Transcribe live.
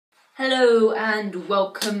Hello and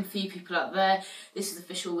welcome for you people out there. This is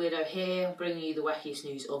Official Weirdo here, bringing you the wackiest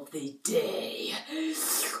news of the day.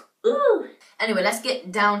 Ooh. Anyway, let's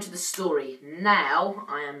get down to the story. Now,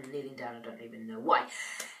 I am kneeling down, I don't even know why.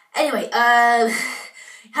 Anyway,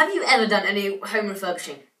 have you ever done any home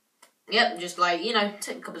refurbishing? Yep, just like, you know,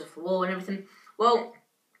 take the cupboards off the wall and everything. Well,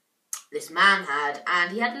 this man had,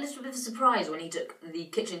 and he had a little bit of a surprise when he took the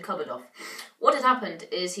kitchen cupboard off. What had happened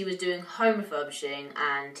is he was doing home refurbishing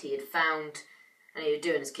and he had found, and he was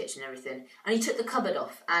doing his kitchen and everything, and he took the cupboard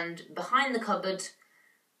off, and behind the cupboard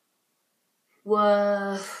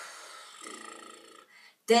were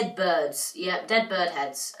dead birds. Yeah, dead bird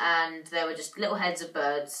heads, and there were just little heads of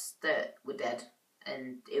birds that were dead,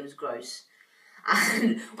 and it was gross.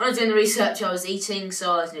 And when I was doing the research, I was eating,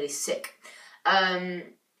 so I was nearly sick.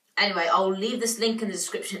 Anyway, I'll leave this link in the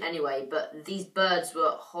description anyway, but these birds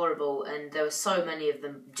were horrible, and there were so many of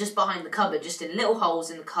them just behind the cupboard, just in little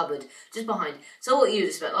holes in the cupboard, just behind. So what you'd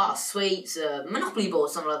expect, sweets, Monopoly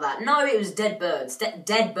board, something like that. No, it was dead birds.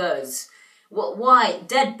 Dead birds. What? Why?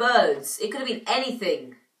 Dead birds. It could have been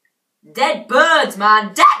anything. Dead birds,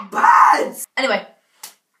 man. Dead birds! Anyway,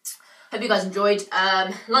 hope you guys enjoyed.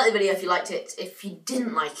 Like the video if you liked it. If you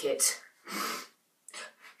didn't like it,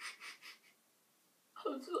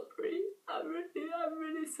 I'm sorry. I'm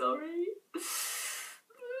really sorry.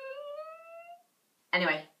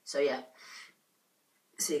 Anyway, so yeah.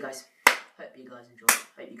 See you guys. Hope you guys enjoyed.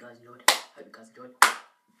 Hope you guys enjoyed. Hope you guys enjoyed.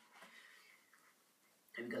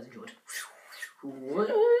 Hope you guys enjoyed.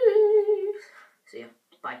 See ya.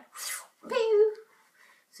 Bye. Pew.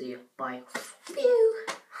 See ya. Bye. Pew.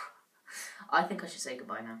 I think I should say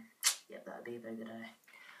goodbye now. Yep, that would be a very good idea.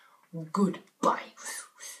 Goodbye.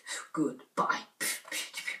 Goodbye.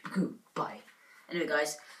 Goodbye. Anyway,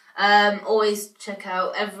 guys, always check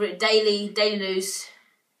out daily news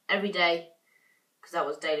every day, because that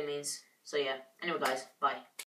was daily means. So yeah. Anyway, guys, bye.